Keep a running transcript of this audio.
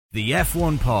The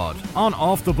F1 Pod on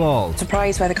Off the Ball.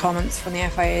 Surprised by the comments from the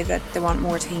FIA that they want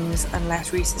more teams and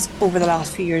less races. Over the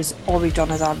last few years, all we've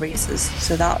done is add races.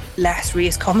 So that less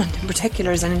race comment in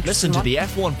particular is an interesting Listen to one. the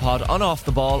F1 Pod on Off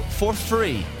the Ball for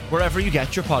free, wherever you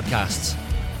get your podcasts.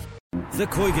 The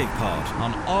COYGIG Pod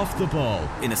on Off the Ball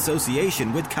in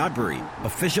association with Cadbury,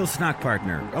 official snack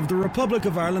partner of the Republic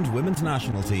of Ireland women's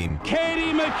national team.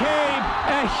 Katie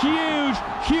McCabe, a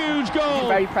huge goal. I'm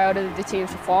very proud of the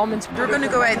team's performance. We're going to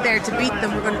go out there to beat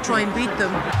them. We're going to try and beat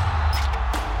them.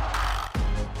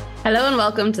 Hello and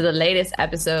welcome to the latest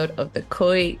episode of the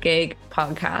COYGIG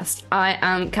podcast. I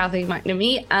am Kathy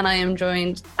McNamee and I am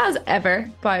joined as ever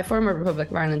by former Republic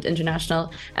of Ireland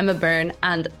international Emma Byrne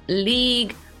and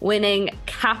league winning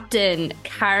captain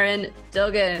Karen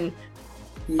Duggan.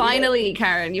 Finally,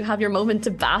 Karen, you have your moment to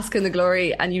bask in the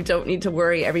glory and you don't need to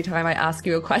worry every time I ask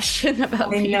you a question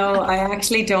about I know, I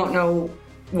actually don't know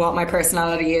what my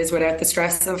personality is without the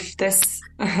stress of this.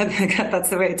 That's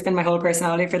the way it's been my whole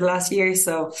personality for the last year.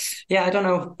 So yeah, I don't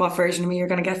know what version of me you're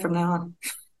going to get from now on.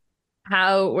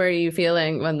 How were you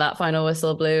feeling when that final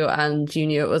whistle blew and you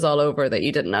knew it was all over, that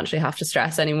you didn't actually have to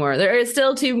stress anymore? There are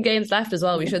still 2 games left as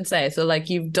well, we should say. So like,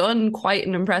 you've done quite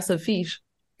an impressive feat.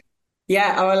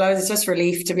 Yeah, well, I was just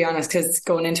relieved, to be honest, because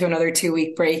going into another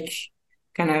 2-week break,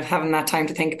 kind of having that time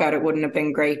to think about it wouldn't have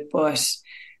been great. But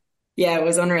yeah, it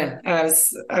was unreal. I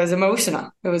was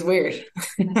emotional. It was weird.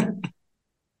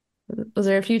 Was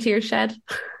there a few tears shed?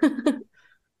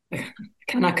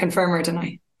 Cannot confirm or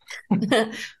deny.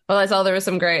 Well, I saw there were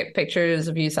some great pictures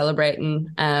of you celebrating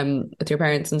with your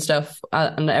parents and stuff,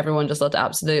 and everyone just looked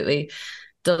absolutely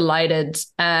delighted.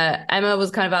 Emma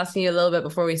was kind of asking you a little bit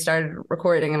before we started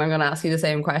recording, and I'm going to ask you the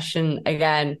same question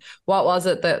again. What was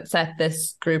it that set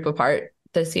this group apart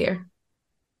this year?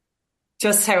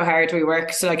 Just how hard we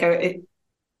worked. Like, I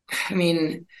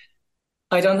mean,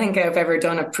 I don't think I've ever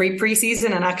done a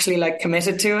pre-season and actually like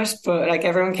committed to it, but like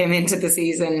everyone came into the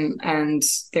season and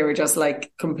they were just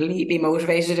like completely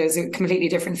motivated. It was a completely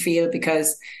different feel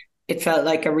because it felt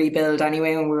like a rebuild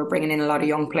anyway when we were bringing in a lot of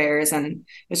young players, and it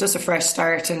was just a fresh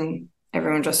start and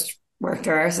everyone just worked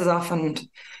their arses off and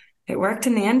it worked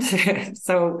in the end.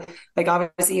 So like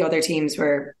obviously other teams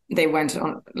they went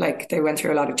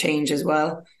through a lot of change as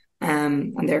well,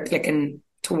 and they're clicking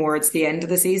towards the end of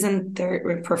the season.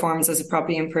 Their performances have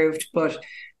probably improved, but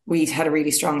we had a really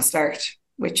strong start,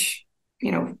 which,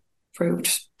 you know,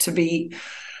 proved to be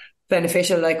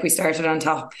beneficial. Like, we started on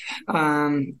top,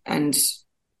 and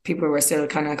people were still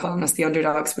kind of calling us the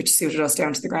underdogs, which suited us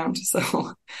down to the ground.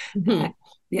 So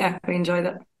yeah, we enjoyed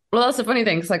it. Well, that's the funny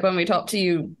thing, because like when we talked to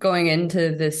you going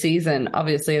into this season,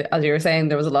 obviously, as you were saying,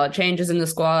 there was a lot of changes in the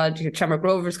squad. You had Shamrock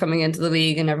Rovers coming into the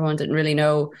league and everyone didn't really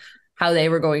know how they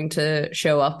were going to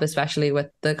show up, especially with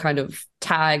the kind of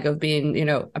tag of being, you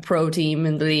know, a pro team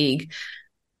in the league.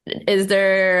 Is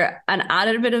there an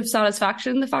added bit of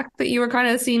satisfaction, the fact that you were kind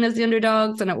of seen as the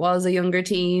underdogs and it was a younger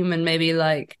team, and maybe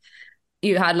like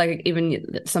you had like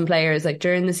even some players like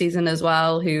during the season as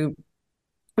well who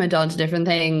went on to different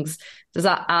things? Does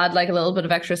that add like a little bit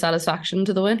of extra satisfaction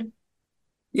to the win?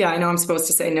 Yeah, I know I'm supposed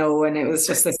to say no, and it was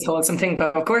just this wholesome thing,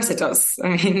 but of course it does.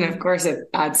 I mean, of course it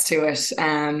adds to it.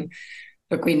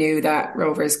 Look, we knew that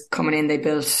Rovers coming in, they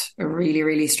built a really,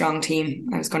 really strong team.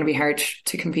 It was going to be hard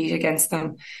to compete against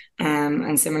them.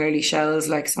 And similarly, Shells,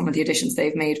 like some of the additions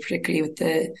they've made, particularly with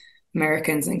the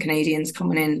Americans and Canadians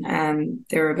coming in,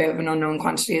 they were a bit of an unknown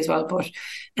quantity as well. But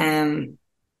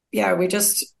yeah,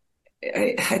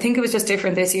 I think it was just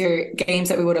different this year. Games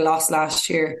that we would have lost last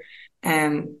year,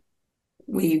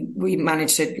 we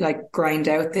managed to like grind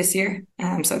out this year.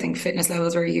 So I think fitness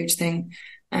levels are a huge thing.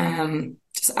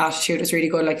 Just attitude is really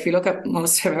good. Like, if you look at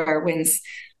most of our wins,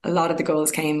 a lot of the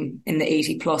goals came in the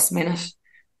 80 plus minute.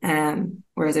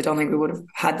 Whereas I don't think we would have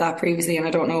had that previously. And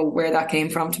I don't know where that came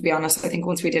from, to be honest. I think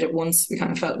once we did it once, we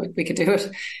kind of felt like we could do it.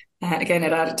 Again,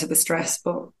 it added to the stress,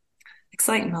 but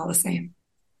exciting all the same.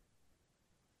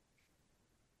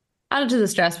 Added to the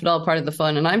stress, but all part of the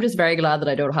fun. And I'm just very glad that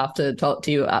I don't have to talk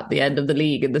to you at the end of the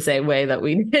league in the same way that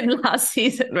we did last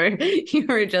season, where you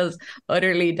were just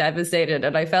utterly devastated.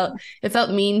 And it felt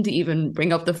mean to even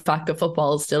bring up the fact that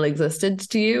football still existed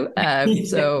to you.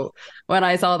 So when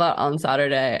I saw that on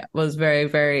Saturday, I was very,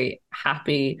 very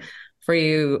happy for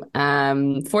you.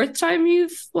 4th time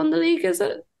you've won the league, is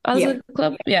it? As a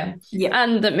club? Yeah.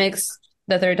 And that makes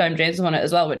the 3rd time James won it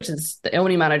as well, which is the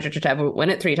only manager to ever win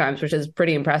it 3 times, which is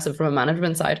pretty impressive from a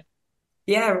management side.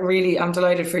 Yeah, really. I'm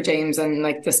delighted for James and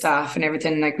like the staff and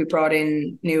everything. Like, we brought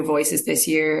in new voices this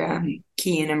year.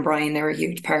 Cian and Brian, they were a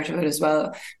huge part of it as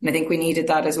well. And I think we needed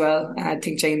that as well. I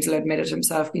think James will admit it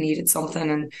himself. We needed something,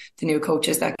 and the new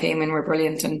coaches that came in were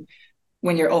brilliant. And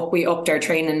when you're up, we upped our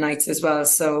training nights as well.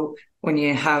 So when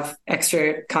you have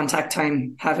extra contact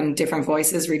time, having different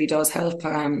voices really does help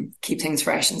keep things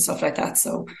fresh and stuff like that.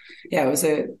 So yeah, it was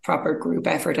a proper group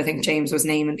effort. I think James was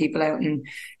naming people out in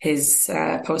his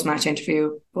post-match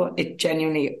interview, but it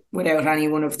genuinely, without any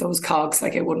one of those cogs,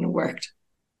 like, it wouldn't have worked.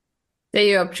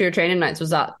 Say you up to your training nights, was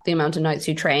that the amount of nights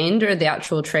you trained or the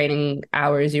actual training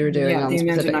hours you were doing? Yeah, on the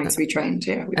amount of nights we trained,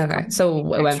 yeah. Okay,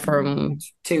 so it went from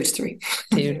 2 to 3.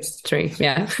 2 to 3,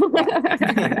 yeah.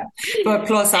 But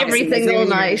plus every single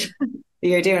night.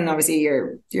 You're doing obviously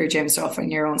your gym stuff and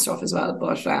your own stuff as well.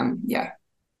 But yeah,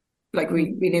 like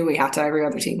we knew we had to, every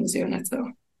other team was doing it,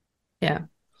 so. Yeah.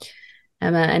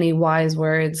 Emma, any wise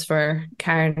words for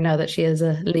Karen now that she is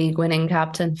a league winning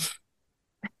captain?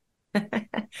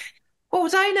 What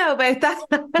would I know about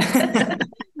that?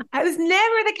 I was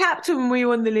never the captain when we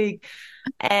won the league.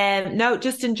 No,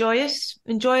 just enjoy it.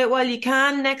 Enjoy it while you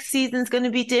can. Next season's going to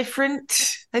be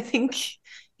different. I think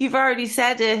you've already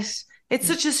said it. It's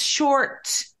such a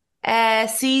short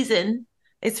season.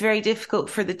 It's very difficult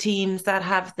for the teams that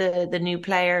have the new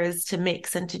players to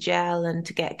mix and to gel and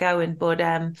to get going. But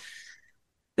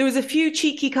there was a few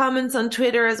cheeky comments on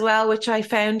Twitter as well, which I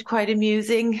found quite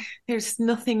amusing. There's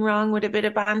nothing wrong with a bit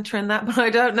of banter in that, but I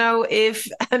don't know if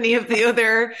any of the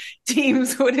other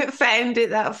teams would have found it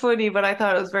that funny, but I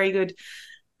thought it was very good.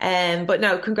 But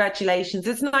no, congratulations.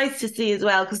 It's nice to see as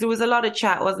well, because there was a lot of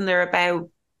chat, wasn't there, about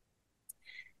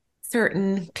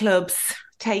certain clubs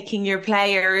taking your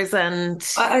players, and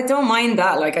I don't mind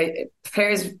that. Like,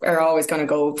 players are always going to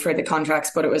go for the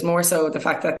contracts, but it was more so the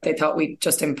fact that they thought we'd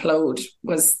just implode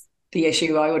was the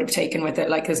issue I would have taken with it.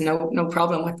 Like, there's no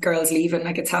problem with girls leaving.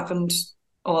 Like, it's happened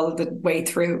all the way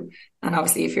through. And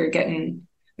obviously, if you're getting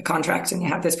a contract and you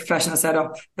have this professional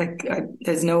setup, like,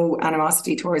 there's no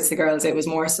animosity towards the girls. It was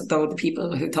more so though the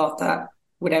people who thought that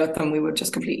without them we would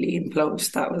just completely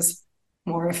implode. That was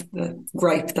more of the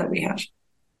gripe that we had.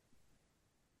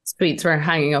 Tweets were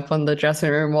hanging up on the dressing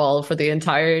room wall for the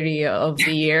entirety of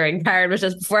the year, and Karen was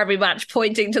just before every match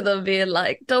pointing to them, being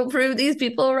like, "Don't prove these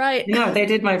people right." No, they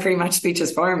did my pre-match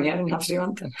speeches for me. I didn't have to do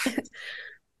anything.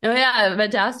 Oh yeah, I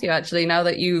meant to ask you actually. Now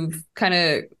that you've kind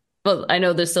of, well, I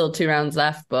know there's still 2 rounds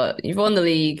left, but you've won the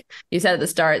league. You said at the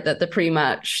start that the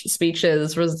pre-match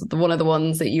speeches was one of the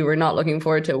ones that you were not looking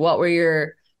forward to. What were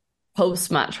your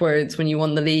post-match words when you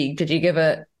won the league? Did you give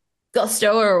it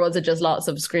gusto, or was it just lots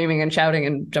of screaming and shouting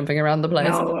and jumping around the place?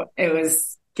 No, it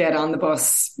was get on the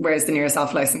bus, where's the nearest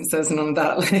off licence? There's none of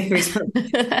that.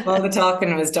 Like, all the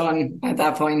talking was done at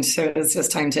that point, so it was just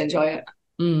time to enjoy it.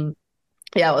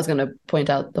 Yeah, I was going to point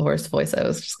out the hoarse voice. I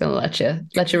was just going to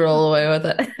let you roll away with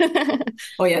it.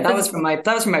 Oh yeah, that was from my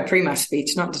pre-match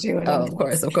speech, not to do it. Oh, of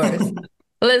course.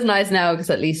 Well, it's nice now because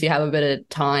at least you have a bit of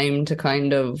time to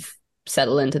kind of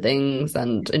settle into things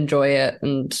and enjoy it,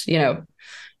 and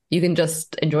you can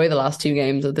just enjoy the last 2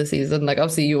 games of the season. Like,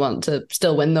 obviously you want to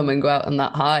still win them and go out on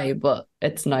that high, but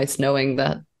it's nice knowing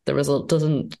that the result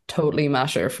doesn't totally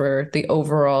matter for the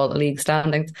overall league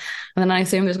standings. And then I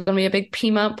assume there's going to be a big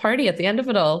PMA party at the end of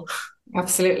it all.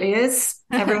 Absolutely is.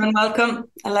 Everyone welcome.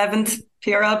 11th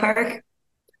PRL Park.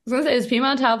 I was going to say, does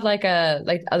Piedmont have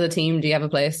as a team, do you have a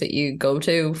place that you go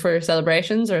to for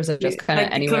celebrations, or is it just kind of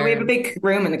anywhere? We have a big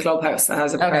room in the clubhouse that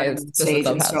has a stage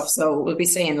and stuff, so we'll be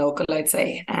staying local, I'd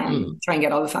say, try and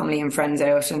get all the family and friends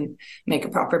out and make a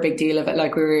proper big deal of it.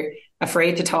 Like, we were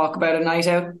afraid to talk about a night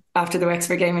out after the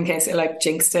Wexford game in case it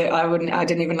jinxed it. I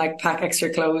didn't even pack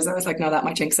extra clothes. I was like, no, that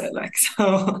might jinx it.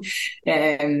 So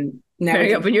now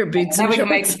we up in your boots. Now we can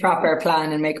make a proper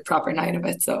plan and make a proper night of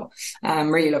it. So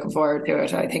I'm really looking forward to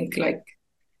it. I think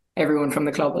everyone from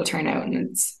the club will turn out,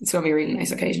 and it's going to be a really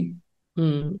nice occasion.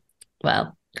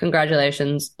 Well,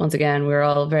 congratulations once again. We're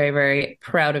all very, very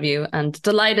proud of you and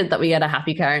delighted that we get a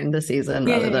happy Karen this season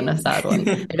rather than a sad one.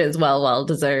 It is well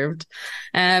deserved.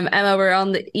 Emma, we're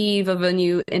on the eve of a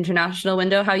new international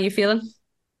window. How are you feeling?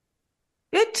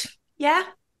 Good. Yeah,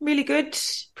 really good,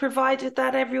 provided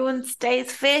that everyone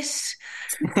stays fit.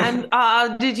 And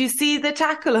did you see the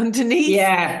tackle underneath?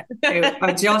 Yeah,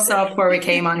 I just saw before we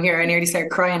came on here. I nearly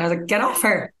started crying. I was like, get off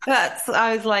her.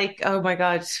 I was like, oh my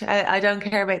God, I don't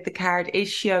care about the card. Is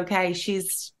she okay?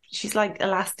 She's like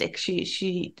elastic.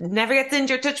 She never gets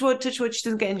injured. Touch wood, she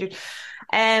doesn't get injured.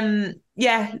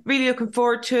 Yeah, really looking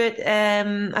forward to it.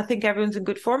 I think everyone's in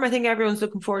good form. I think everyone's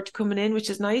looking forward to coming in, which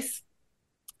is nice.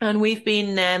 And we've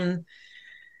been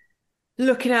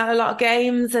looking at a lot of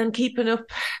games and keeping up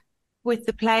with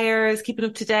the players, keeping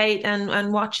up to date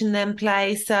and watching them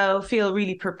play. So feel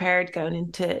really prepared going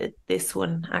into this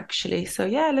one, actually. So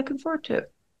yeah, looking forward to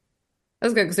it.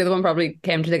 That's good because the other one probably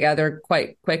came together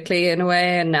quite quickly in a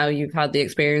way, and now you've had the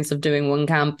experience of doing one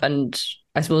camp and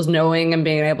I suppose knowing and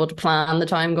being able to plan the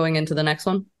time going into the next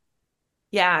one.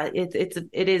 Yeah, it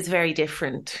is very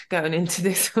different going into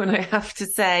this one, I have to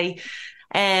say.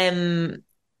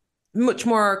 Much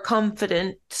more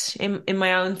confident in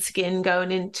my own skin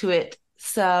going into it.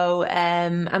 So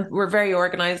and we're very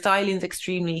organised. Eileen's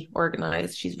extremely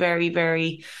organised. She's very,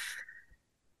 very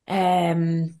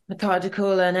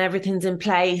methodical, and everything's in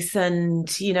place,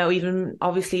 and even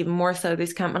obviously even more so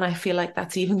this camp, and I feel like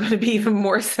that's even going to be even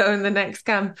more so in the next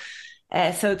camp.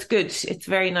 So it's good. It's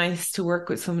very nice to work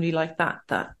with somebody like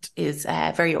that is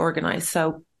very organised.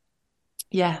 So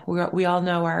yeah, we all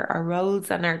know our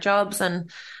roles and our jobs, and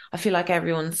I feel like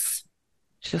everyone's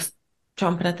just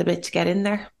chomping at the bit to get in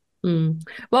there.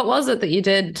 What was it that you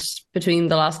did between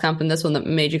the last camp and this one that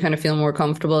made you kind of feel more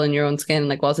comfortable in your own skin?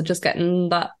 Like, was it just getting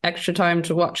that extra time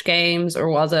to watch games, or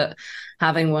was it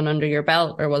having one under your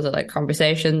belt, or was it like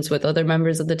conversations with other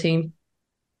members of the team?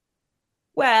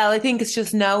 Well, I think it's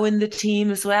just knowing the team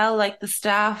as well, like the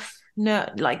staff. No,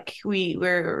 like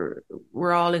we're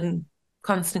all in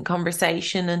constant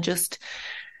conversation, and just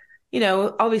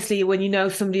obviously when you know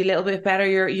somebody a little bit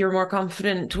better, you're more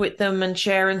confident with them and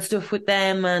sharing stuff with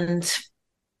them, and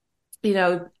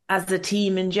as a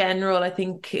team in general, I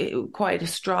think quite a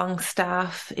strong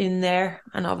staff in there,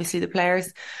 and obviously the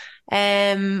players.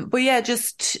 But yeah,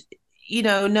 just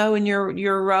knowing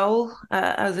your role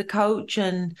as a coach,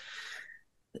 and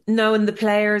knowing the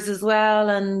players as well,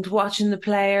 and watching the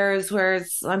players,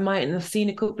 whereas I mightn't have seen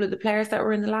a couple of the players that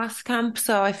were in the last camp.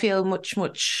 So I feel much,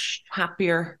 much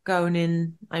happier going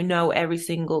in. I know every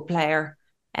single player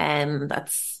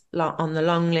that's on the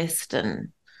long list, and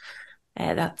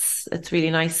it's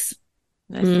really nice.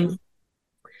 Yeah,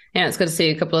 it's good to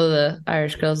see a couple of the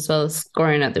Irish girls as well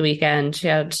scoring at the weekend. She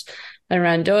had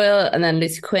Rand Doyle, and then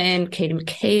Lucy Quinn, Katie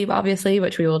McCabe, obviously,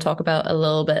 which we will talk about a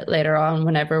little bit later on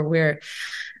whenever we're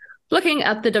looking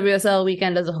at the WSL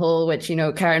weekend as a whole, which,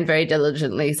 Karen very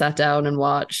diligently sat down and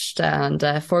watched, and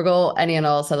forego any and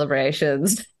all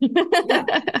celebrations.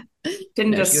 Yeah.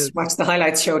 Didn't just watch the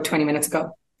highlights show 20 minutes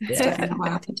ago.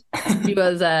 Yeah.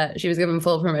 She was given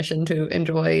full permission to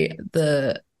enjoy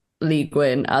the league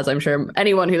win, as I'm sure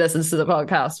anyone who listens to the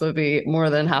podcast would be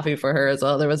more than happy for her as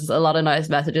well. There was a lot of nice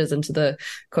messages into the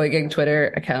COYGIG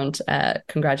Twitter account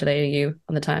congratulating you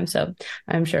on the time, so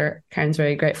I'm sure Karen's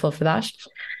very grateful for that.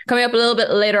 Coming up a little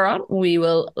bit later on, we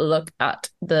will look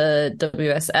at the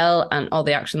WSL and all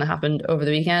the action that happened over the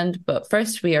weekend, but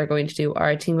first we are going to do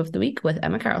our team of the week with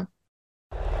Emma Carroll.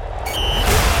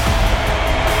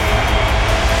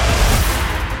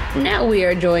 Now we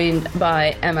are joined by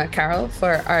Emma Carroll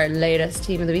for our latest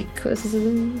team of the week.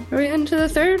 Are we into the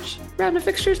third round of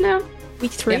fixtures now?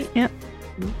 Week 3, yeah.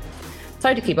 It's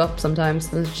hard to keep up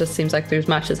sometimes. It just seems like there's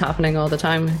matches happening all the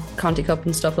time. Conti Cup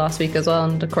and stuff last week as well.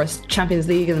 And of course, Champions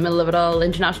League in the middle of it all,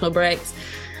 international breaks.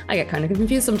 I get kind of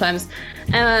confused sometimes.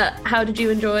 Emma, how did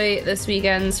you enjoy this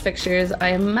weekend's fixtures? I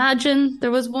imagine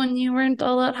there was one you weren't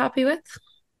all that happy with.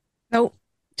 No,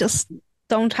 just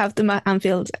don't have them at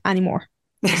Anfield anymore.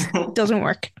 It doesn't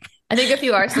work. I think a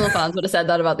few Arsenal fans would have said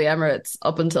that about the Emirates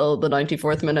up until the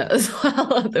 94th minute as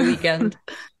well at the weekend.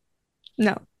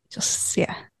 No, just,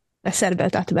 yeah. I said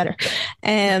about that the better.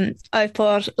 I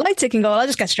put light ticking goal. I'll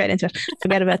just get straight into it.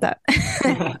 Forget about that.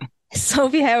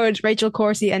 Sophie Howard, Rachel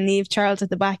Corsie and Niamh Charles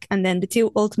at the back, and then the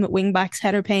two ultimate wing backs,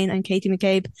 Heather Payne and Katie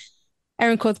McCabe,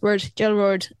 Erin Cuthbert, Jill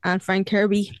Rudd and Frank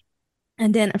Kirby,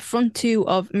 and then a front two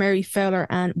of Mary Fowler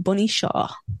and Bunny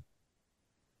Shaw.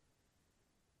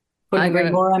 Couldn't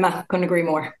agree more, Emma. Couldn't agree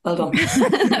more. Well done.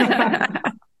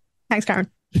 Thanks,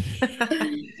 Karen.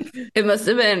 It must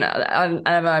have been, and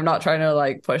I'm not trying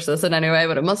to push this in any way,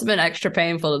 but it must have been extra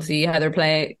painful to see Heather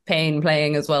Payne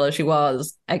playing as well as she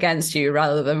was against you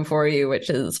rather than for you, which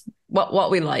is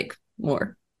what we like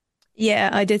more. Yeah,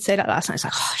 I did say that last night. It's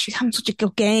like, oh, she's having such a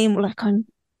good game. I'm like,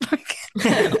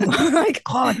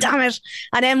 oh, damn it.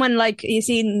 And then when you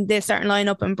see the starting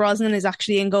lineup and Brosnan is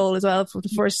actually in goal as well for the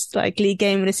first league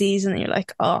game of the season, and you're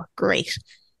like, oh, great.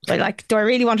 But do I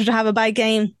really want her to have a bad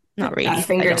game? Not really. That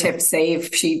fingertip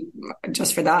save, she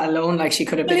just for that alone, she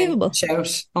could have been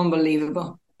shout.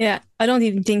 Unbelievable. Yeah, I don't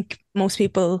even think most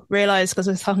people realise, because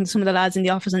I was talking to some of the lads in the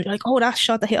office and they're like, oh, that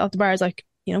shot that hit off the bar is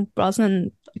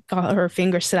Brosnan got her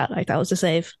fingers to that, that was the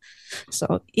save.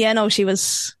 So yeah, no, she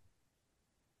was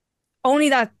only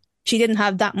that she didn't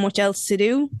have that much else to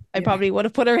do. I probably would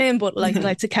have put her in, but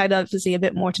to kind of see a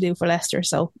bit more to do for Leicester.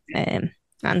 So and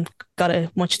got a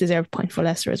much deserved point for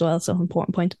Leicester as well. So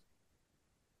important point.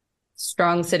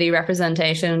 strong City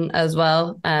representation as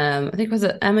well. I think, was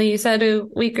it Emma, you said a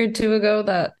week or two ago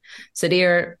that City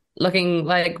are looking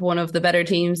like one of the better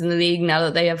teams in the league now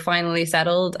that they have finally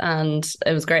settled, and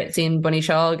it was great seeing Bunny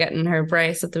Shaw getting her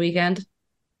brace at the weekend.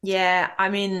 Yeah, I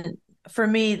mean, for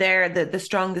me, they're the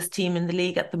strongest team in the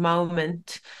league at the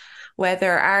moment.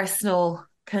 Whether Arsenal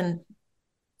can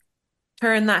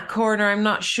turn that corner, I'm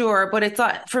not sure, but it's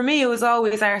for me, it was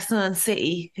always Arsenal and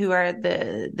City who are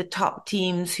the top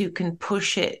teams who can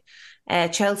push it.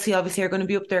 Chelsea obviously are going to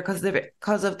be up there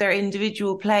because of their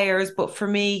individual players, but for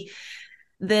me,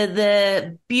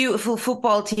 the beautiful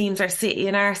football teams are City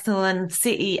and Arsenal, and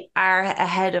City are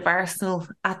ahead of Arsenal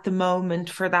at the moment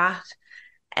for that.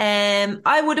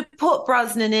 I would have put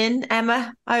Brosnan in,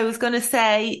 Emma. I was going to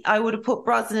say I would have put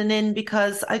Brosnan in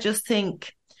because I just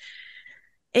think,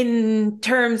 in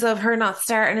terms of her not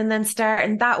starting and then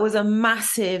starting, that was a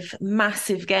massive,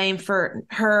 massive game for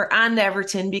her and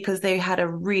Everton because they had a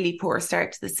really poor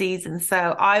start to the season. So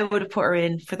I would have put her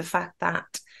in for the fact that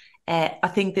I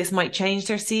think this might change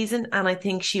their season, and I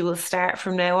think she will start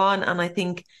from now on. And I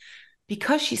think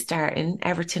because she's starting,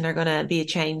 Everton are going to be a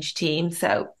changed team.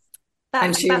 So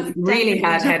and she really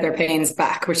had Heather Payne's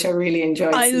back, which I really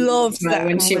enjoyed. I loved that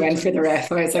when she went for the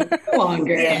ref. I was like, "Go on,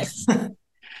 girl!" Yes.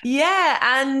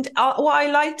 Yeah, and what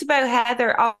I liked about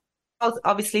Heather,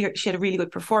 obviously she had a really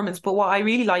good performance, but what I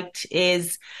really liked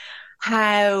is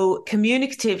how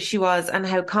communicative she was and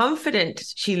how confident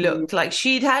she looked. Like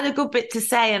she'd had a good bit to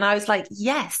say, and I was like,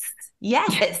 yes.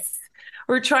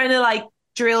 We're trying to like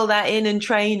drill that in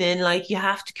training. Like you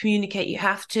have to communicate, you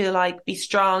have to like be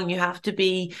strong, you have to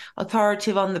be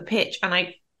authoritative on the pitch. And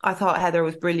I thought Heather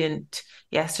was brilliant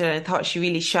yesterday. I thought she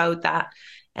really showed that.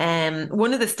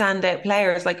 One of the standout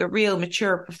players, like a real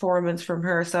mature performance from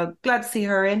her. So glad to see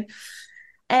her in.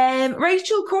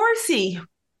 Rachel Corsie.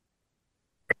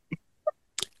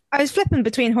 I was flipping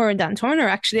between her and Dan Turner,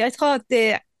 actually. I thought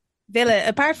the Villa,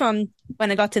 apart from when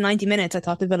I got to 90 minutes, I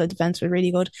thought the Villa defence was really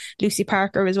good. Lucy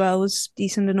Parker as well was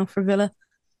decent enough for Villa.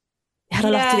 They had a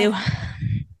lot to do.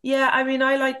 Yeah, I mean,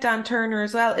 I like Dan Turner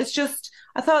as well. It's just,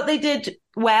 I thought they did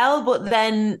well, but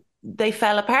then they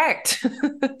fell apart,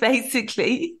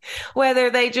 basically. Whether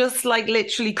they just like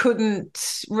literally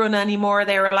couldn't run anymore.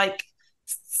 They were like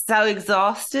so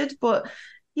exhausted. But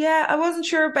yeah, I wasn't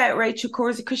sure about Rachel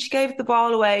Corsie because she gave the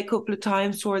ball away a couple of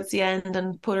times towards the end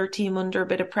and put her team under a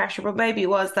bit of pressure. But maybe it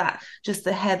was that, just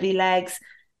the heavy legs.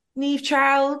 Niamh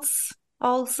Charles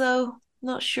also,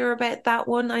 not sure about that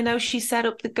one. I know she set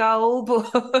up the goal, but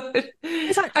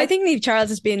I think Niamh Charles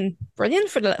has been brilliant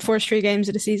for the first 3 games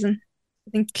of the season.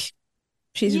 I think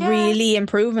she's really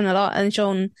improving a lot and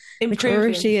shown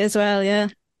maturity as well. Yeah,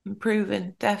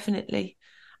 improving, definitely.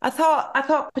 I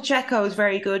thought Pacheco was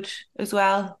very good as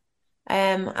well,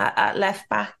 at left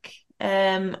back,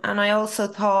 and I also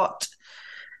thought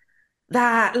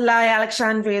that Lai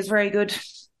Alexandria is very good.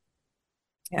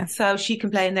 Yeah, so she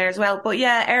can play in there as well. But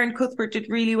yeah, Erin Cuthbert did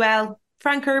really well.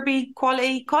 Fran Kirby,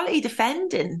 quality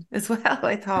defending as well.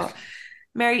 I thought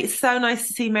it's so nice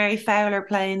to see Mary Fowler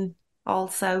playing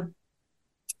also.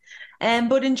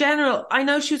 But in general, I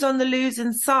know she was on the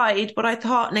losing side, but I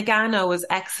thought Nagano was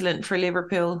excellent for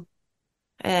Liverpool.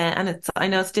 And I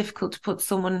know it's difficult to put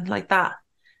someone like that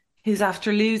who's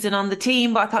after losing on the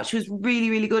team, but I thought she was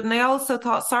really, really good. And I also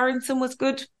thought Sorensen was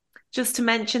good, just to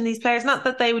mention these players. Not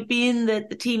that they would be in the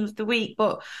team of the week,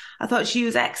 but I thought she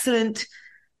was excellent.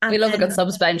 And we love a good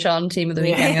subs-bench on team of the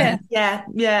weekend.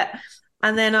 Yeah.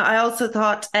 And then I also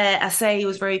thought Asai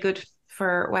was very good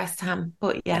for West Ham.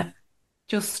 But yeah.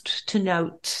 Just to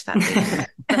note that.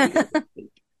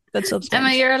 Good substance.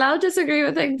 Emma, you're allowed to disagree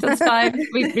with things. That's fine.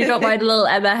 we don't mind a little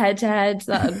Emma head-to-head.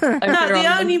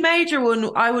 The only major one,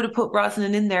 I would have put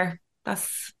Brosnan in there.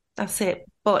 That's it.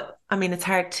 But I mean, it's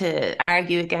hard to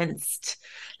argue against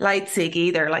Leipzig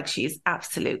either. Like, she's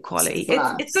absolute quality.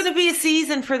 It's going to be a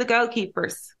season for the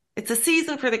goalkeepers. It's a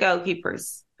season for the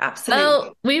goalkeepers. Absolutely.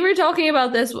 Well, we were talking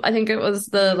about this, I think it was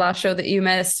the last show that you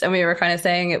missed, and we were kind of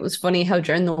saying it was funny how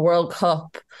during the World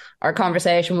Cup, our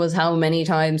conversation was how many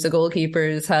times the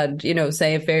goalkeepers had,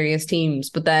 saved various teams.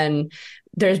 But then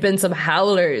there's been some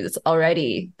howlers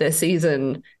already this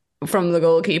season from the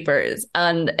goalkeepers,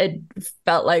 and it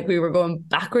felt like we were going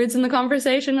backwards in the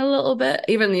conversation a little bit.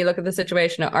 Even you look at the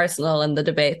situation at Arsenal and the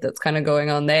debate that's kind of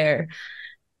going on there,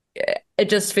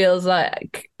 it just feels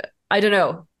like, I don't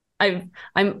know. I'm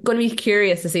going to be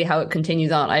curious to see how it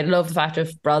continues on. I love the fact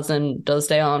if Brosnan does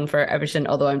stay on for Everton,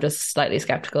 although I'm just slightly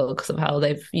sceptical because of how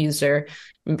they've used her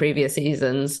in previous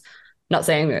seasons. Not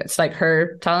saying that it's like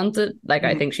her talented,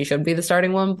 I think she should be the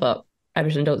starting one, but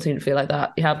Everton don't seem to feel like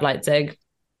that. You have Leipzig,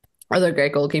 other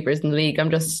great goalkeepers in the league. I'm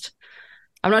just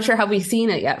I'm not sure have we seen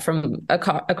it yet from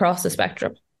across the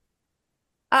spectrum.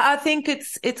 I think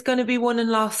it's going to be won and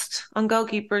lost on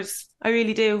goalkeepers. I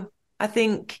really do. I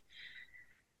think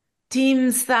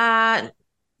teams that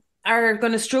are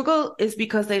going to struggle is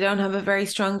because they don't have a very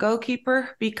strong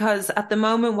goalkeeper, because at the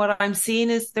moment what I'm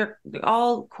seeing is they're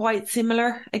all quite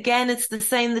similar. Again, it's the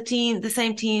same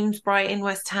teams, Brighton,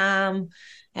 West Ham,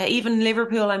 even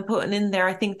Liverpool I'm putting in there.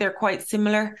 I think they're quite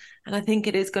similar, and I think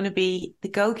it is going to be the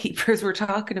goalkeepers we're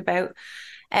talking about.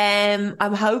 I'm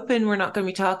hoping we're not going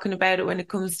to be talking about it when it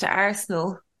comes to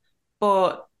Arsenal,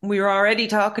 but we were already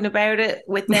talking about it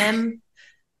with them.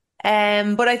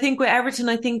 But I think with Everton,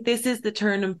 I think this is the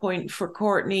turning point for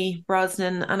Courtney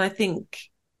Brosnan. And I think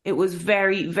it was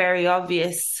very, very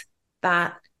obvious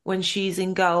that when she's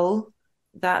in goal,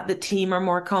 that the team are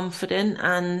more confident.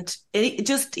 And it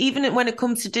just, even when it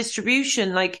comes to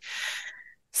distribution, like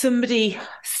somebody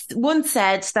once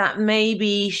said that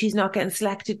maybe she's not getting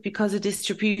selected because of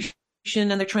distribution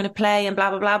and they're trying to play and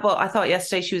blah, blah, blah. But I thought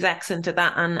yesterday she was excellent at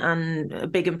that and a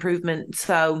big improvement.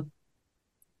 So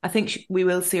I think we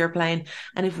will see her playing.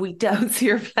 And if we don't see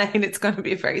her playing, it's going to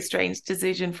be a very strange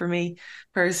decision for me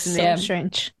personally. So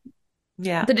strange.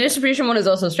 Yeah. The distribution one is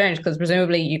also strange because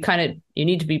presumably you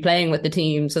need to be playing with the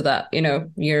team so that,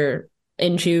 you're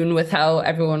in tune with how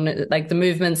everyone, like the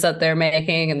movements that they're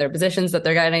making and their positions that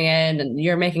they're getting in, and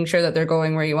you're making sure that they're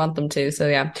going where you want them to. So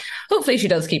yeah, hopefully she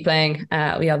does keep playing.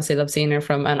 We obviously love seeing her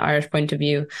from an Irish point of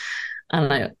view.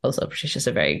 And she's just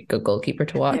a very good goalkeeper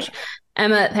to watch.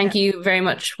 Emma, thank you very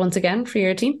much once again for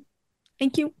your team.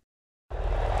 Thank you.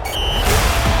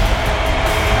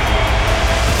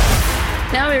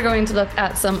 Now we're going to look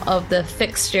at some of the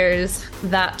fixtures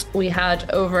that we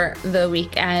had over the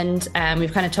weekend.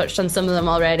 We've kind of touched on some of them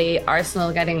already.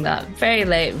 Arsenal getting that very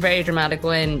late, very dramatic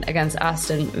win against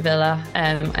Aston Villa.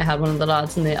 I had one of the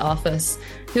lads in the office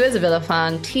who is a Villa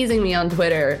fan teasing me on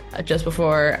Twitter just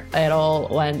before it all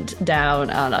went down,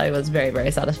 and I was very, very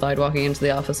satisfied walking into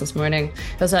the office this morning.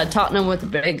 We also had Tottenham with a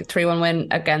big 3-1 win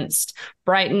against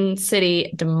Brighton,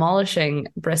 City demolishing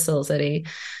Bristol City,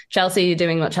 Chelsea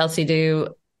doing what Chelsea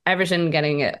do, Everton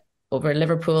getting it over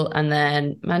Liverpool, and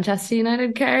then Manchester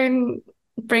United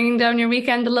bringing down your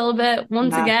weekend a little bit.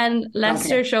 Once again,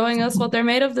 Leicester showing us what they're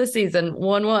made of this season.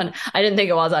 1-1. I didn't think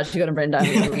it was actually going to bring down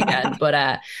your weekend,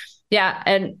 but yeah,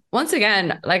 and once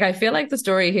again, like I feel like the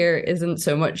story here isn't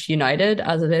so much United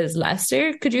as it is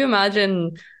Leicester. Could you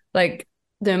imagine like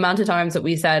the amount of times that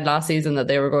we said last season that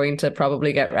they were going to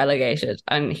probably get relegated,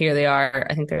 and here they are.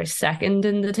 I think they're second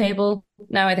in the table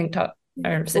now. I think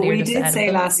City we did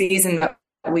say last season that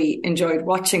we enjoyed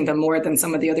watching them more than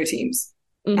some of the other teams,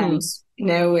 and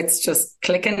now it's just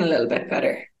clicking a little bit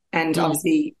better. And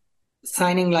obviously,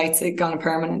 signing Leipzig at Gone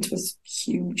Permanent was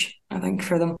huge, I think,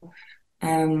 for them.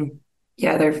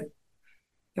 Yeah, they're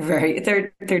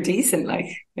decent. Like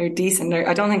they're decent.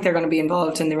 I don't think they're going to be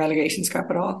involved in the relegation scrap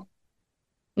at all.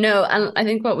 No, and I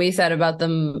think what we said about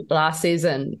them last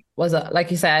season was that,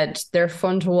 like you said, they're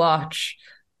fun to watch.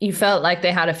 You felt like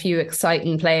they had a few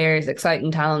exciting players,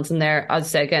 exciting talents in there. I'd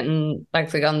say getting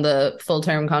Leipzig on the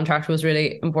full-term contract was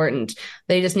really important.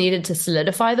 They just needed to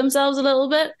solidify themselves a little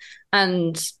bit,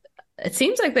 and it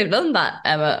seems like they've done that,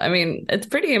 Emma. I mean, it's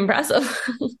pretty impressive.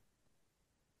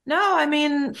 No, I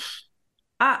mean,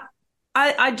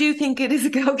 I do think it is a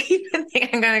goalkeeping thing.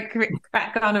 I'm going to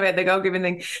crack on about the goalkeeping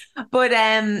thing. But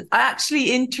I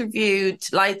actually interviewed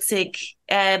Leipzig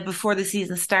before the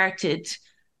season started.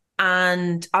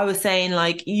 And I was saying,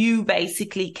 like, you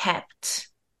basically kept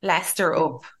Leicester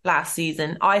up last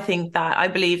season. I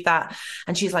believe that.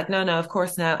 And she's like, no, of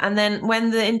course no. And then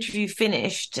when the interview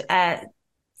finished,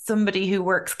 somebody who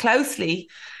works closely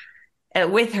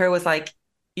with her was like,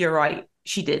 you're right.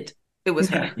 She did. It was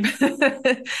her.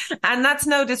 And that's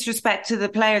no disrespect to the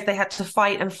players. They had to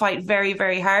fight very,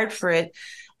 very hard for it.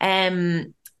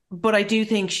 But I do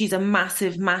think she's a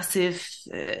massive, massive,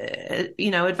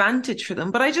 advantage for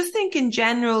them. But I just think in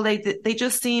general, they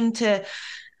just seem to,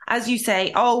 as you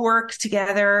say, all work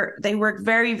together. They work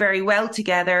very, very well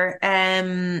together.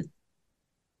 I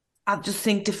just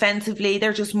think defensively,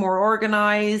 they're just more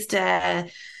organised.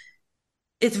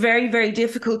 It's very, very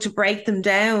difficult to break them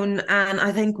down. And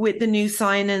I think with the new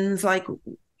signings, like,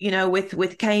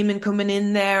 with Cayman coming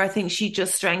in there, I think she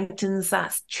just strengthens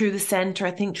that through the centre.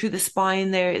 I think through the spine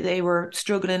they were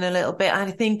struggling a little bit. And I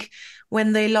think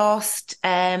when they lost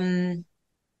Ruby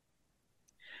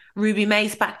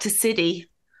Mace back to City,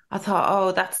 I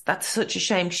thought, that's such a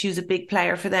shame. She was a big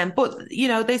player for them. But,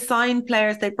 they signed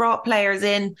players, they brought players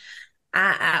in.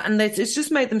 And it's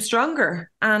just made them stronger.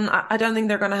 And I don't think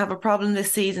they're going to have a problem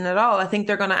this season at all. I think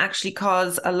they're going to actually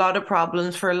cause a lot of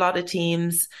problems for a lot of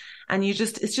teams. and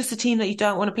it's just a team that you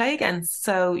don't want to play against.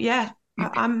 So yeah,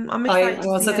 I'm I excited to see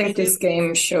also how think they this do.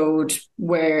 game showed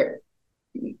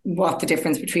what the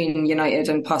difference between United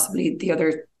and possibly the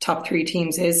other top three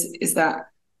teams is that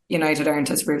United aren't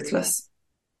as ruthless.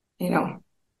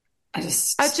 I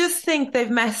just think they've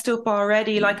messed up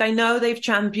already. Like, I know they've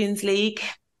Champions League.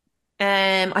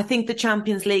 I think the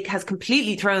Champions League has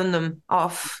completely thrown them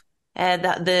off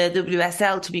that the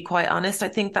WSL, to be quite honest. I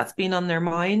think that's been on their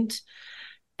mind.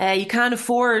 You can't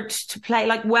afford to play,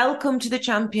 like, welcome to the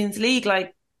Champions League.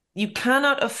 Like, you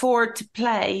cannot afford to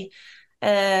play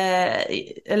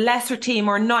a lesser team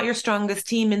or not your strongest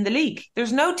team in the league.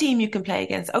 There's no team you can play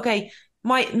against. Okay,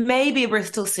 maybe a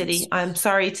Bristol City, I'm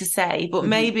sorry to say, but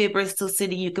maybe a Bristol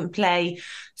City you can play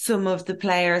some of the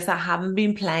players that haven't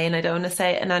been playing. I don't want to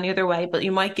say it in any other way, but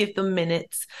you might give them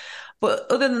minutes.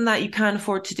 But other than that, you can't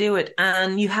afford to do it.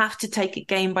 And you have to take it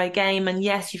game by game. And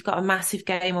yes, you've got a massive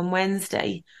game on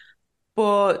Wednesday,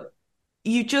 but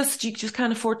you just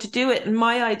can't afford to do it. And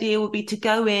my idea would be to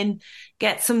go in,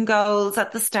 get some goals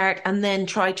at the start, and then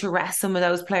try to rest some of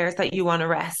those players that you want to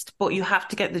rest. But you have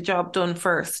to get the job done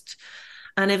first.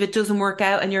 And if it doesn't work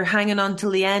out and you're hanging on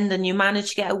till the end and you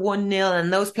manage to get a 1-0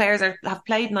 and those players have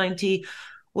played 90,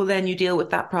 well, then you deal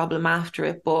with that problem after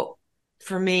it. But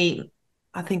for me,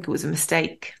 I think it was a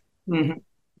mistake. Mm-hmm.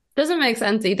 Doesn't make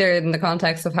sense either in the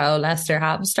context of how Leicester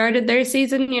have started their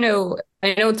season. I know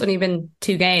it's only been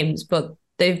 2 games, but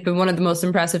they've been one of the most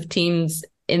impressive teams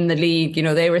in the league.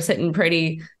 They were sitting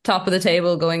pretty top of the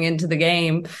table going into the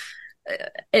game.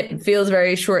 It feels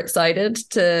very short-sighted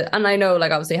and I know,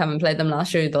 like, obviously having played them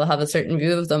last year, they'll have a certain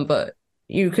view of them, but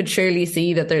you could surely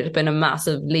see that there's been a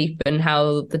massive leap in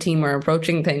how the team are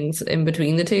approaching things in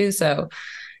between the two. So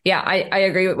yeah, I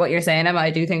agree with what you're saying, Emma.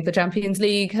 I do think the Champions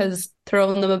League has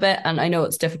thrown them a bit, and I know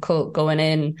it's difficult going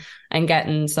in and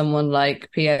getting someone like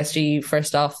PSG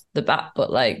first off the bat,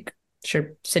 but like,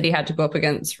 sure, City had to go up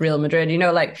against Real Madrid.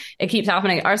 Like, it keeps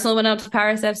happening. Arsenal went out to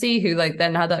Paris FC, who like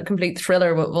then had that complete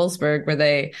thriller with Wolfsburg where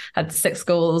they had 6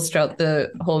 goals throughout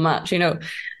the whole match.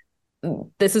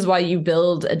 This is why you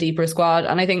build a deeper squad.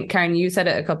 And I think, Karen, you said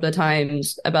it a couple of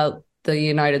times about the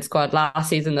United squad last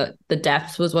season, that the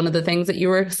depth was one of the things that you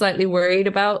were slightly worried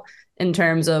about in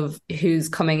terms of who's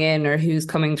coming in or who's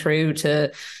coming through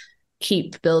to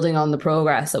keep building on the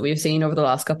progress that we've seen over the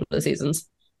last couple of seasons.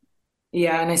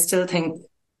 Yeah, and I still think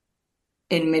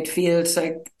in midfield,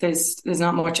 like, there's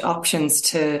not much options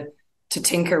to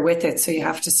tinker with it. So you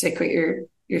have to stick with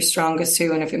your strongest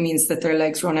 2. And if it means that their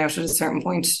legs run out at a certain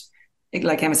point,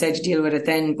 like Emma said, you deal with it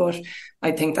then. But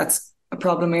I think that's a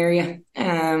problem area.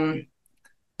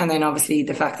 And then obviously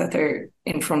the fact that they're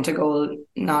in front of goal,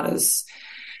 not as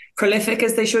prolific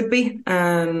as they should be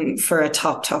for a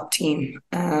top team.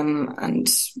 And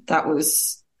that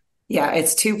was... Yeah,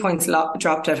 it's 2 points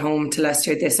dropped at home to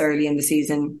Leicester this early in the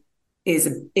season is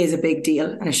a big deal,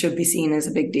 and it should be seen as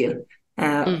a big deal.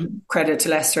 Credit to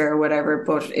Leicester or whatever,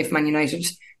 but if Man United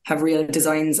have real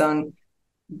designs on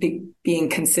being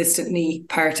consistently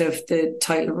part of the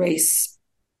title race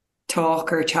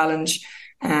talk or challenge,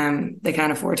 they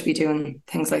can't afford to be doing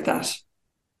things like that.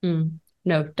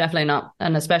 No, definitely not.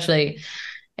 And especially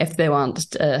if they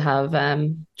want to have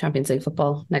Champions League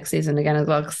football next season again as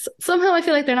well. Somehow I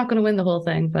feel like they're not going to win the whole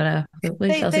thing, but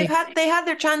they had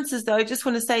their chances, though. I just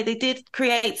want to say they did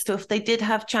create stuff. They did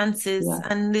have chances,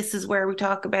 and this is where we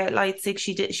talk about Leipzig.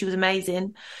 She was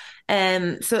amazing.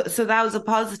 So that was a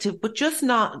positive, but just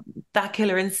not that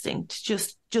killer instinct.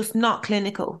 Just not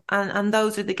clinical. And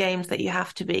those are the games that you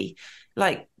have to be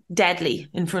like deadly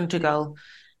in front of goal.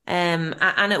 And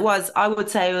I would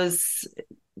say it was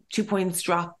 2 points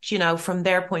dropped, from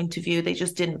their point of view. They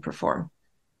just didn't perform.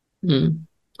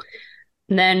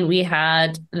 And then we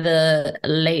had the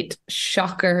late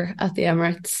shocker at the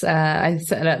Emirates. I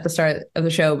said it at the start of the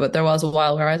show, but there was a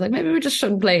while where I was like, maybe we just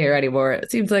shouldn't play here anymore. It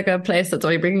seems like a place that's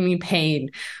only bringing me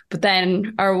pain. But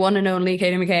then our one and only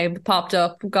Katie McCabe popped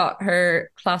up, got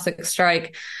her classic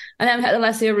strike, and then had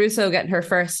Alessia Russo getting her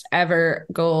first ever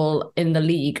goal in the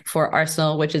league for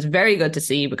Arsenal, which is very good to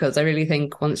see, because I really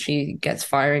think once she gets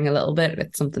firing a little bit,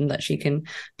 it's something that she can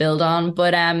build on.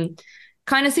 But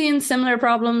kind of seeing similar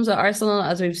problems at Arsenal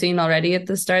as we've seen already at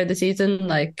the start of the season.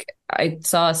 Like, I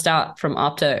saw a stat from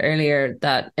Opta earlier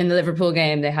that in the Liverpool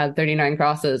game, they had 39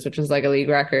 crosses, which was like a league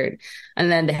record.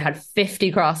 And then they had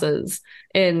 50 crosses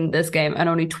in this game, and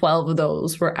only 12 of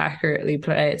those were accurately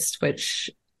placed, which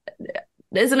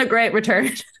isn't a great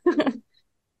return.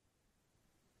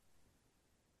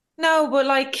 No, but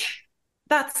like,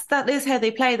 that is how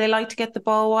they play. They like to get the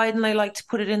ball wide and they like to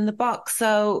put it in the box.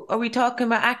 So are we talking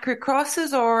about accurate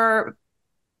crosses, or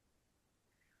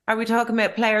Are we talking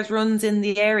about players' runs in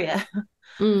the area?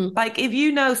 Like, if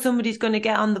you know somebody's going to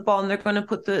get on the ball and they're going to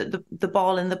put the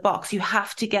ball in the box, you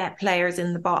have to get players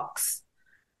in the box.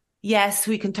 Yes,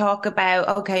 we can talk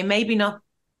about, okay, maybe not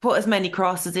put as many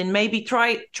crosses in, maybe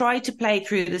try to play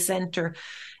through the centre.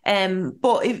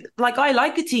 But if, like, I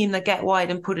like a team that get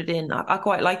wide and put it in. I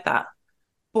quite like that.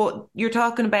 But you're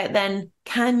talking about then,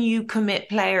 can you commit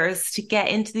players to get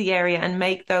into the area and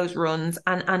make those runs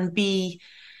and be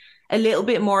a little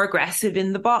bit more aggressive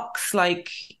in the box? Like,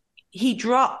 he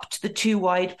dropped the 2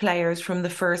 wide players from the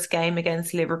first game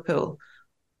against Liverpool.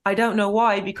 I don't know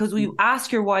why, because we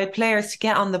ask your wide players to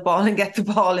get on the ball and get the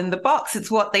ball in the box. It's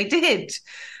what they did.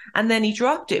 And then he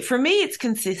dropped it. For me, it's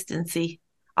consistency.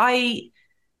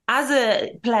 As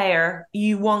a player,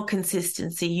 you want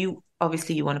consistency. You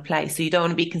want to play, so you don't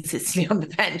want to be consistently on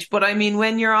the bench. But I mean,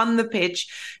 when you're on the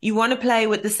pitch, you want to play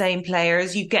with the same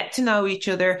players. You get to know each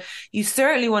other. You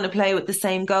certainly want to play with the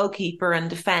same goalkeeper and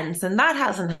defence. And that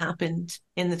hasn't happened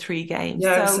in the 3 games.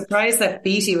 Yeah, I was surprised that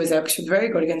Beattie was out. She was very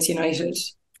good against United.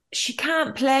 She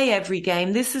can't play every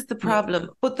game. This is the problem. Yeah.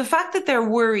 But the fact that they're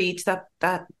worried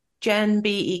that Jen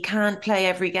Beattie can't play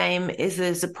every game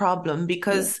is a problem,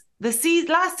 because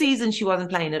last season she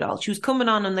wasn't playing at all. She was coming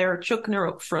on and they were chucking her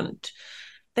up front.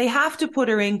 They have to put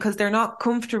her in because they're not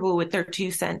comfortable with their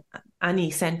any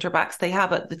centre backs they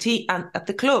have at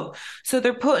the club. So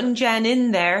they're putting Jen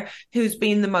in there, who's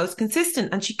been the most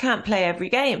consistent, and she can't play every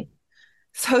game.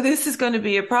 So this is going to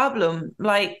be a problem.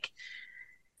 Like,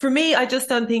 for me, I just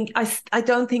don't think I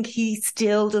don't think he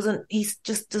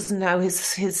just doesn't know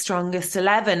his strongest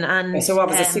 11. And so what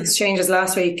was it, 6 changes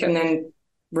last week and then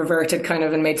reverted kind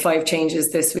of and made 5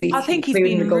 changes this week? I think he's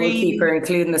including been the goalkeeper,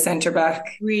 including the centre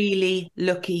back. Really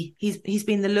lucky. He's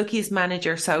been the luckiest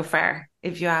manager so far,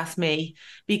 if you ask me,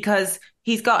 because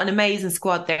he's got an amazing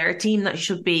squad there, a team that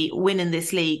should be winning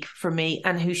this league for me,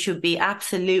 and who should be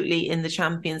absolutely in the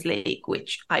Champions League,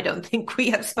 which I don't think we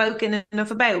have spoken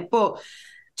enough about. But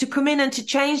to come in and to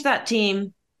change that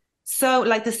team, so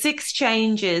like the 6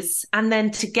 changes, and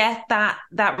then to get that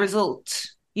result,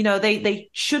 you know, they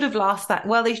should have lost that.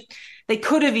 Well, they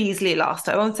could have easily lost.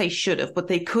 I won't say should have, but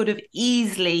they could have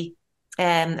easily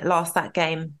lost that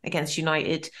game against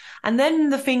United. And then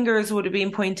the fingers would have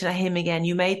been pointed at him again.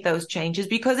 You made those changes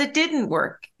because it didn't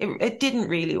work. It didn't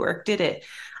really work, did it?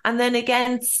 And then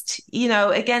against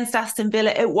Aston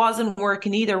Villa, it wasn't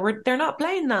working either. They're not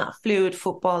playing that fluid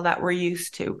football that we're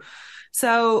used to.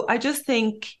 So I just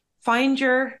think, find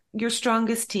your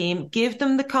strongest team, give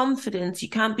them the confidence. You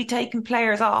can't be taking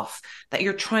players off that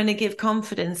you're trying to give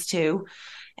confidence to,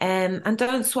 and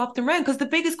don't swap them around. Because the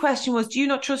biggest question was, do you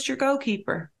not trust your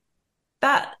goalkeeper?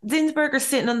 That Zinsberger's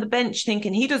sitting on the bench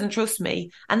thinking, he doesn't trust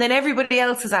me. And then everybody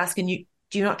else is asking you,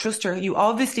 do you not trust her? You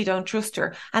obviously don't trust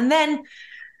her. And then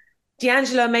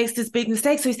D'Angelo makes this big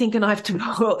mistake, so he's thinking, I have to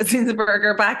put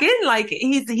Zinsberger back in. Like,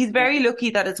 he's very lucky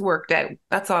that it's worked out.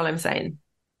 That's all I'm saying.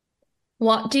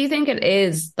 What do you think it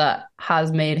is that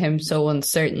has made him so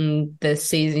uncertain this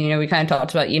season? You know, we kind of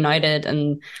talked about United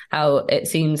and how it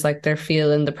seems like they're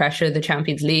feeling the pressure of the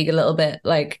Champions League a little bit.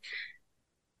 Like,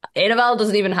 AWL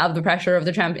doesn't even have the pressure of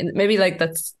the Champions. Maybe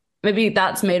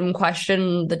that's made him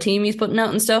question the team he's putting out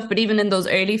and stuff. But even in those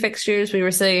early fixtures, we were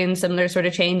seeing similar sort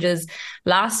of changes.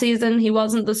 Last season, he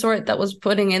wasn't the sort that was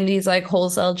putting in these like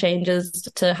wholesale changes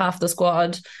to half the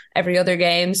squad every other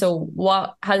game. So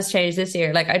what has changed this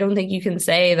year? Like, I don't think you can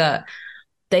say that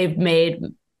they've made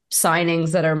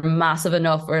signings that are massive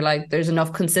enough, or like there's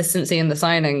enough consistency in the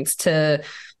signings to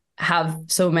have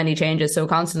so many changes so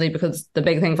constantly, because the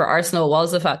big thing for Arsenal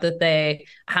was the fact that they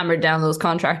hammered down those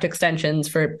contract extensions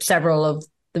for several of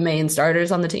the main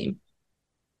starters on the team.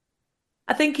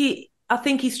 I think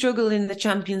he struggled in the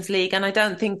Champions League, and I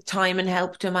don't think timing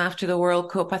helped him after the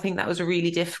World Cup. I think that was a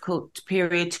really difficult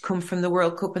period to come from the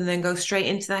World Cup and then go straight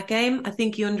into that game. I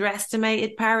think he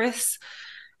underestimated Paris.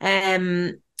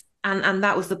 And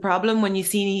that was the problem. When you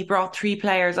see he brought 3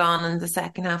 players on in the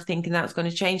second half thinking that was going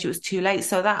to change, it was too late.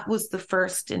 So that was the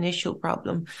first initial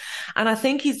problem. And I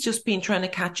think he's just been trying to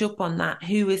catch up on that.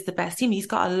 Who is the best team? He's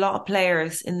got a lot of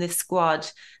players in this squad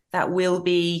that will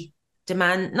be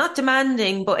not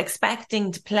demanding, but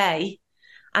expecting to play.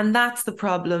 And that's the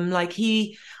problem.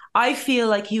 I feel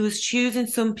like he was choosing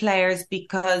some players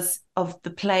because of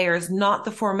the players, not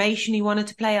the formation he wanted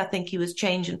to play. I think he was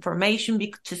changing formation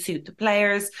to suit the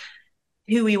players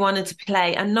who he wanted to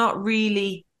play, and not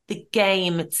really the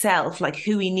game itself, like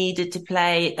who he needed to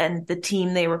play and the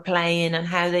team they were playing and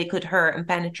how they could hurt and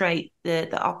penetrate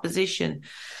the opposition.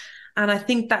 And I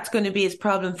think that's going to be his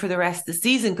problem for the rest of the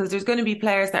season, because there's going to be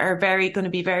players that are going to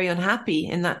be very unhappy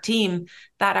in that team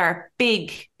that are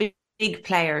big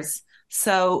players.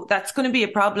 So that's going to be a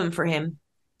problem for him,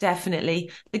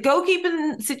 definitely. The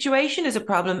goalkeeping situation is a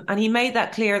problem, and he made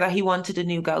that clear that he wanted a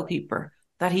new goalkeeper,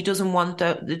 that he doesn't want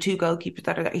the two goalkeepers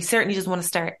that are there. He certainly doesn't want to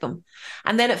start them.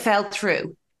 And then it fell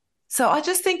through. So I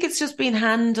just think it's just been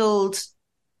handled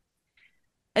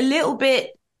a little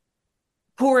bit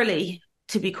poorly,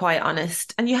 to be quite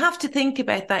honest. And you have to think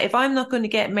about that. If I'm not going to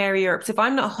get Mary Earps, if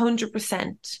I'm not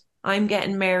 100%, I'm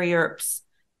getting Mary Earps,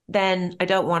 then I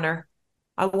don't want her.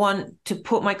 I want to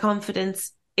put my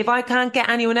confidence. If I can't get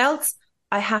anyone else,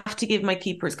 I have to give my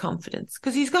keepers confidence,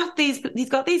 because he's got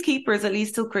these keepers at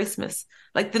least till Christmas.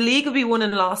 Like, the league will be won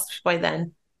and lost by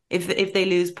then if they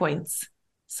lose points.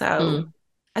 So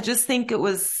I just think it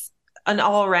was an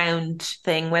all-round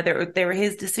thing, whether they were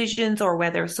his decisions or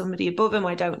whether somebody above him,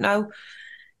 I don't know.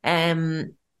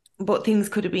 But things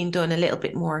could have been done a little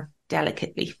bit more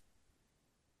delicately.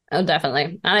 Oh,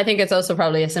 definitely. And I think it's also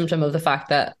probably a symptom of the fact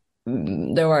that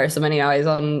there were so many eyes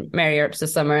on Mary Earps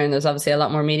this summer, and there's obviously a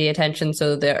lot more media attention.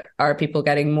 So there are people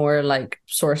getting more like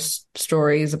source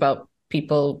stories about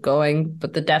people going,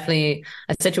 but they're definitely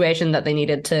a situation that they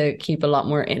needed to keep a lot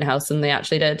more in-house than they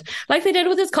actually did, like they did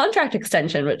with his contract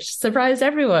extension, which surprised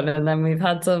everyone. And then we've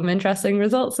had some interesting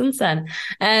results since then.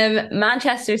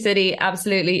 Manchester City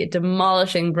absolutely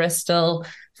demolishing Bristol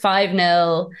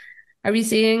 5-0. Are we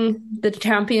seeing the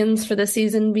champions for this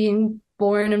season being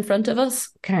born in front of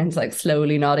us? Karen's like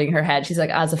slowly nodding her head. She's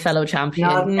like, as a fellow champion.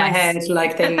 Nodding my head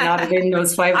like they nodded in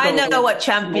those 5 goals. I know what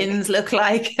champions look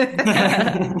like.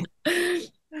 You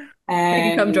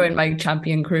can come join my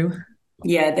champion crew.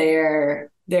 Yeah, they're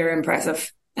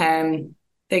impressive. They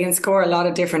can score a lot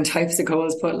of different types of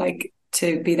goals, but like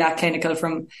to be that clinical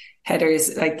from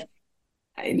headers, like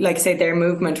say their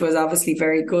movement was obviously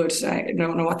very good. I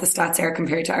don't know what the stats are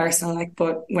compared to Arsenal, like,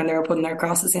 but when they were putting their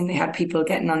crosses in, they had people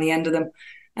getting on the end of them.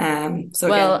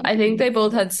 I think they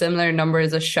both had similar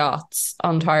numbers of shots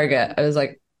on target. It was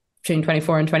like between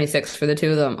 24 and 26 for the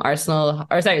two of them.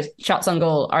 Shots on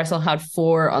goal. Arsenal had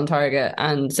 4 on target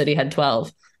and City had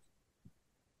 12.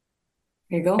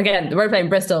 There you go. Again, we're playing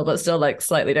Bristol, but still like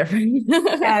slightly different.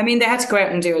 Yeah, I mean, they had to go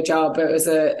out and do a job. It was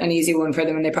an easy one for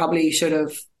them, and they probably should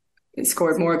have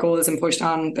scored more goals and pushed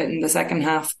on but in the second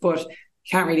half, but you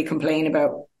can't really complain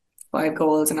about 5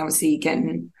 goals, and obviously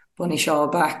getting Bunny Shaw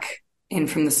back in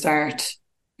from the start.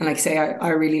 And like I say, I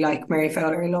really like Mary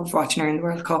Fowler. I love watching her in the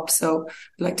World Cup, so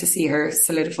I'd like to see her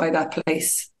solidify that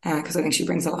place, because I think she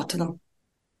brings a lot to them.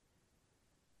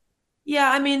 Yeah,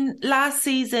 I mean, last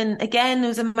season, again, there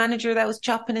was a manager that was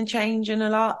chopping and changing a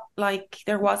lot. Like,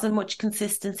 there wasn't much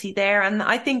consistency there. And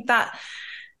I think that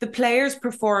the players'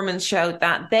 performance showed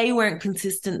that they weren't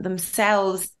consistent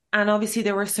themselves. And obviously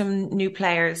there were some new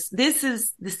players. This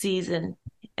is the season.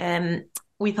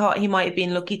 We thought he might have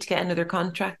been lucky to get another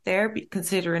contract there,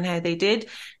 considering how they did.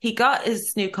 He got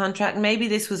his new contract. Maybe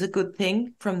this was a good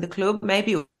thing from the club.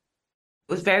 Maybe it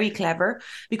was very clever,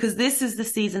 because this is the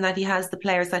season that he has the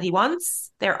players that he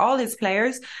wants. They're all his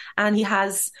players, and he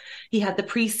had the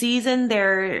pre-season.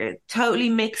 They're totally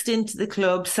mixed into the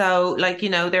club, so like, you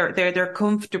know, they're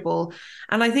comfortable,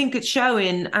 and I think it's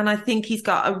showing. And I think he's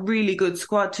got a really good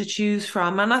squad to choose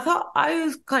from. And I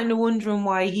was kind of wondering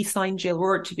why he signed Jill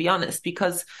Ward, to be honest,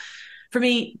 because for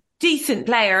me, decent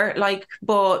player, like,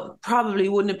 but probably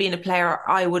wouldn't have been a player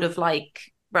I would have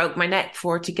broke my neck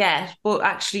for to get, but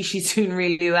actually she's doing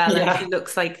really well. Yeah. And she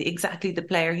looks like exactly the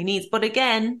player he needs. But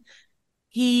again,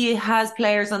 he has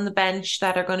players on the bench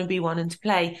that are going to be wanting to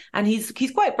play, and he's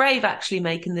quite brave actually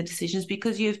making the decisions,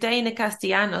 because you have Dana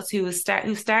Castellanos who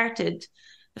started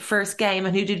the first game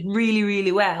and who did really,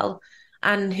 really well,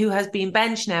 and who has been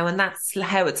benched now, and that's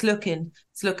how it's looking.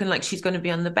 It's looking like she's going to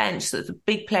be on the bench, so it's a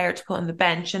big player to put on the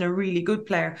bench and a really good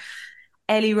player.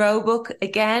 Ellie Roebuck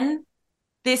again.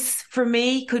 This, for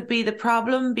me, could be the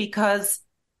problem, because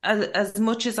as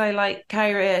much as I like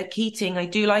Kyra Keating, I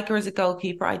do like her as a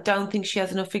goalkeeper. I don't think she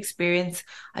has enough experience.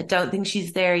 I don't think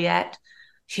she's there yet.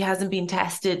 She hasn't been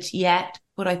tested yet.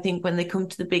 But I think when they come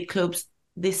to the big clubs,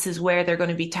 this is where they're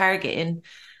going to be targeting.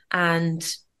 And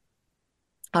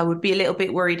I would be a little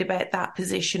bit worried about that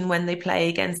position when they play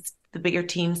against the bigger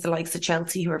teams, the likes of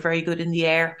Chelsea, who are very good in the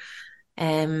air.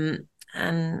 And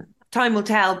time will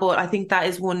tell, but I think that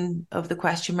is one of the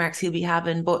question marks he'll be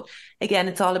having. But again,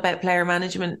 it's all about player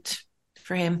management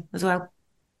for him as well.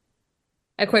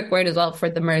 A quick word as well for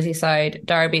the Merseyside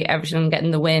derby. Everton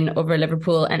getting the win over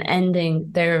Liverpool and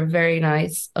ending their very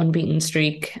nice unbeaten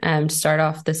streak to start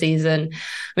off the season.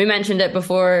 We mentioned it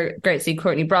before. Great to see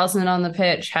Courtney Brosnan on the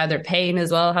pitch. Heather Payne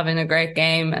as well, having a great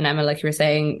game. And Emma, like you were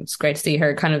saying, it's great to see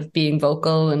her kind of being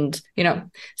vocal and, you know,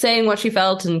 saying what she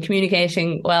felt and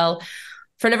communicating well.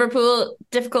 For Liverpool,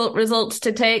 difficult results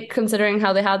to take considering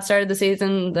how they had started the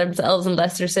season. Themselves and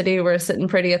Leicester City were sitting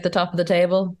pretty at the top of the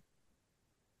table.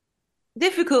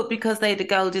 Difficult because they had a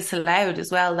goal disallowed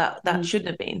as well. That shouldn't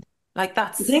have been. Like,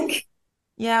 that's... You think?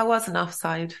 Yeah, it wasn't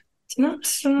offside. It's not?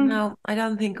 No, I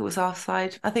don't think it was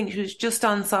offside. I think she was just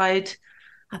onside.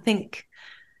 I think...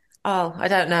 Oh, I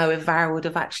don't know if VAR would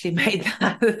have actually made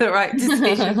that the right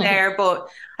decision there, but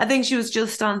I think she was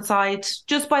just onside,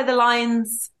 just by the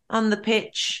lines on the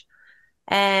pitch.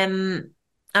 And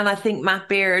I think Matt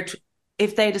Beard,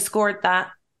 if they'd have scored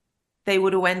that, they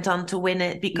would have went on to win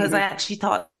it, because I actually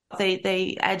thought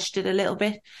they edged it a little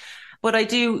bit.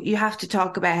 But you have to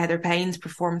talk about Heather Payne's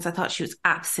performance. I thought she was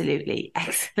absolutely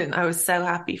excellent. I was so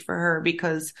happy for her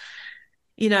because,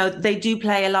 you know, they do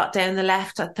play a lot down the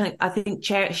left. I think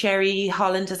Sherry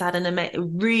Holland has had a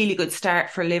really good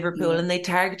start for Liverpool, and they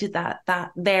targeted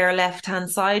that their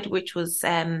left-hand side, which was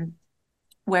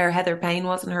where Heather Payne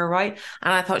was on her right.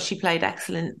 And I thought she played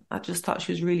excellent. I just thought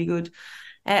she was really good.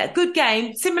 Good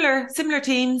game, similar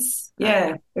teams.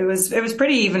 Yeah, it was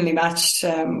pretty evenly matched.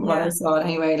 What I saw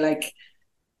anyway. Like,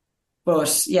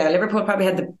 but yeah, Liverpool probably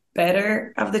had the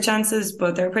better of the chances,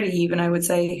 but they're pretty even, I would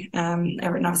say.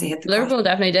 Everton obviously hit the Liverpool pot.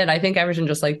 definitely did. I think Everton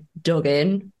just like dug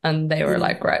in, and they were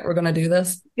like, right, we're going to do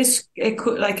this. It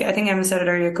could, like I think Emma said it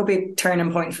earlier, it could be a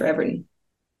turning point for Everton.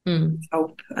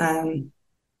 Hope,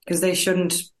 because they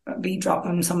shouldn't be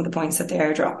dropping some of the points that they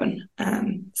are dropping.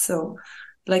 So,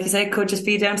 like you say, it could just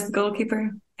be down to the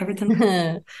goalkeeper. Everything.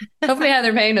 Hopefully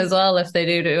Heather Payne as well, if they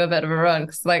do a bit of a run,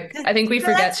 because like I think we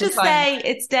forget. Let's just say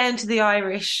it's down to the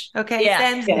Irish. Okay,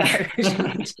 yeah, it's down to the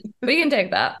Irish. We can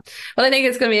take that. Well, I think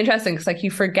it's going to be interesting because like you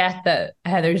forget that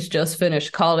Heather's just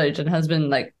finished college and has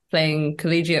been like playing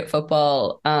collegiate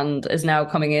football and is now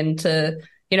coming into,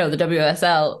 you know, the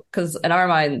WSL, because in our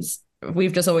minds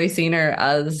we've just always seen her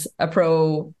as a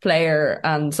pro player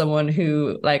and someone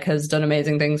who like has done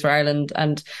amazing things for Ireland,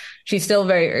 and she's still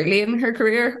very early in her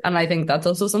career, and I think that's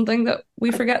also something that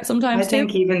we forget sometimes. I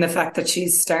think even the fact that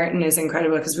she's starting is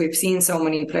incredible, because we've seen so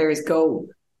many players go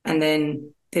and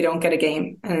then they don't get a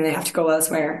game and then they have to go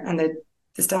elsewhere, and the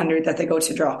standard that they go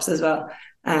to drops as well.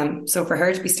 So for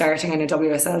her to be starting in a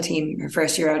WSL team her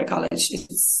first year out of college,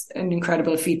 it's an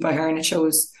incredible feat by her, and it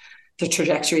shows the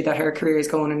trajectory that her career is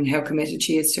going and how committed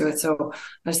she is to it. So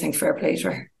I just think fair play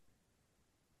to her.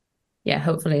 Yeah,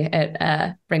 hopefully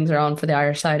it brings her on for the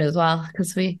Irish side as well,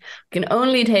 because we can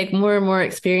only take more and more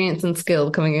experience and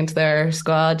skill coming into their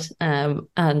squad, and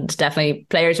definitely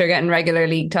players who are getting regular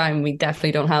league time. We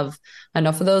definitely don't have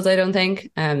enough of those, I don't think.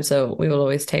 So we will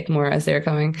always take more as they're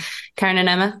coming. Karen and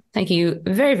Emma, thank you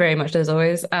very, very much as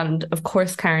always. And of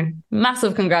course, Karen,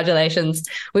 massive congratulations.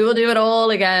 We will do it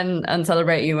all again and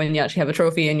celebrate you when you actually have a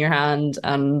trophy in your hand,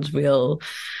 and we'll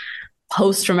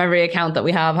post from every account that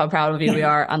we have how proud of you we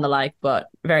are and the like, but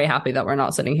very happy that we're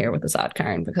not sitting here with a sad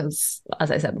Karen, because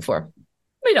as I said before,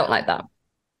 we don't like that.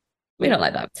 We don't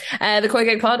like that. The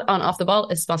COYGIG Pod on Off the Ball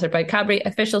is sponsored by Cadbury,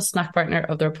 official snack partner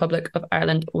of the Republic of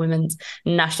Ireland women's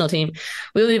national team.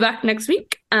 We'll be back next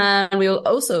week, and we will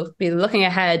also be looking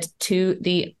ahead to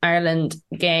the Ireland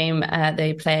game.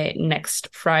 They play next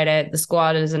Friday. The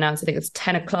squad is announced, I think it's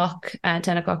 10 o'clock in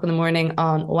the morning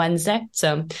on Wednesday.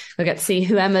 So we'll get to see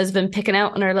who Emma's been picking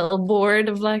out on her little board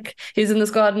of like who's in the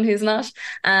squad and who's not.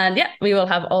 And yeah, we will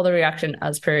have all the reaction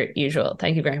as per usual.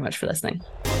 Thank you very much for listening.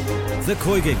 The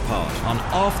COYGIG Pod on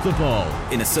Off the Ball,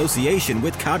 in association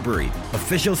with Cadbury,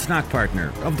 official snack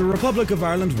partner of the Republic of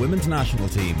Ireland women's national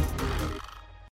team.